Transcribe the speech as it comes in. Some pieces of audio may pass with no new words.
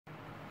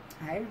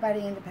Hi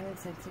everybody, Independent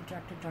Scentsy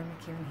Director John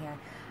McEwen here.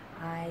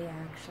 I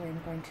actually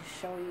am going to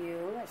show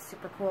you a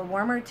super cool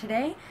warmer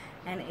today,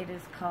 and it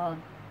is called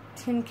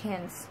Tin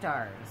Can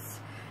Stars.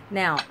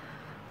 Now,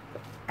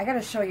 I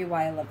gotta show you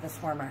why I love this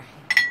warmer.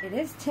 It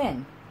is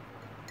tin,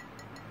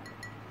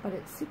 but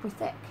it's super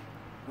thick.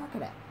 Look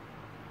at it.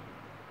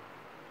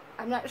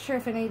 I'm not sure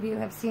if any of you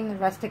have seen the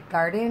Rustic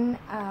Garden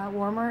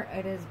warmer.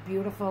 It is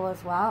beautiful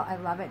as well. I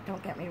love it,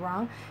 don't get me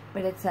wrong,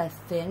 but it's a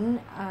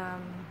thin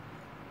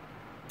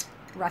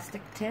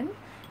rustic tin,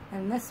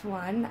 and this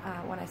one,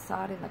 when I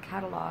saw it in the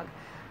catalog,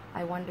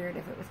 I wondered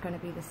if it was going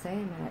to be the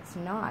same, and it's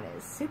not.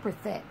 It's super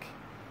thick.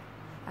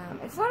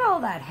 It's not all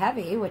that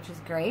heavy, which is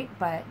great,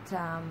 but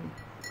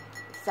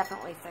it's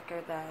definitely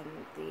thicker than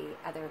the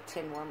other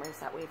tin warmers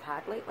that we've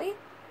had lately.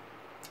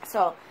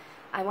 So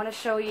I want to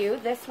show you,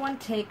 this one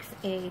takes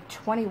a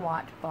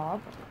 20-watt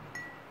bulb.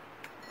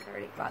 I've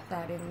already got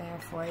that in there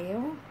for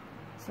you.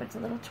 So it's a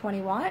little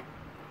 20-watt.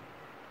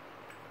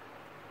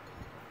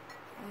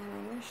 And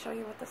I'm going to show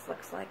you what this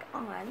looks like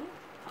on.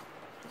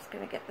 Just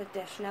going to get the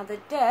dish. Now the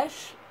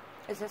dish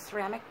is a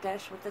ceramic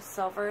dish with a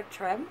silver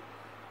trim,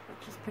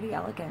 which is pretty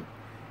elegant.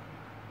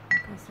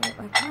 Goes right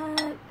like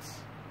that.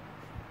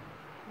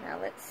 Now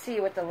let's see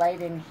with the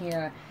light in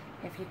here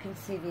if you can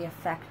see the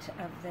effect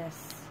of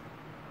this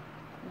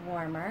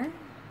warmer.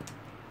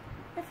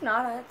 If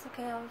not, it's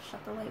okay, I'll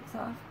shut the lights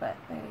off, but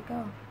there you go.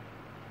 And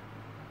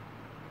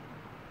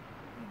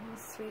how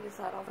sweet is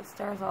that? All the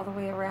stars all the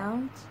way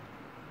around.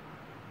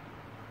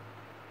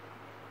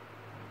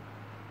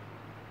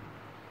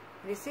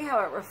 You see how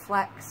it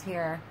reflects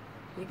here?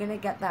 You're going to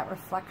get that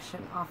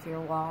reflection off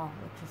your wall,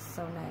 which is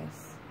so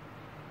nice.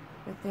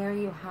 But there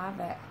you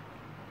have it.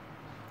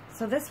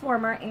 So this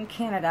warmer in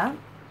Canada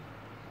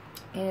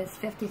is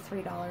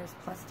 $53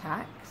 plus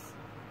tax.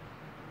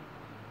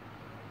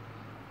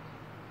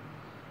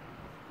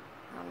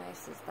 How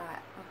nice is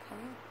that?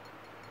 Okay.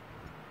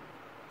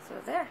 So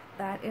there,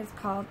 that is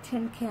called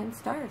Tin Can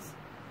Stars.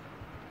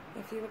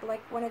 If you would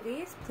like one of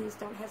these, please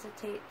don't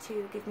hesitate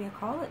to give me a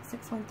call at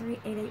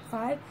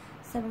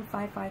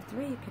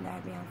 613-885-7553. You can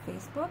add me on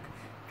Facebook,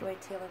 Joy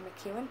Taylor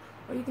McEwen,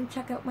 or you can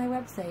check out my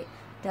website,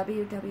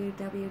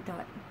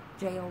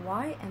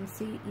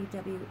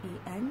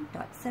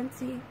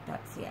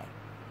 www.joymcewen.scentsy.ca.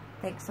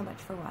 Thanks so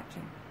much for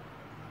watching.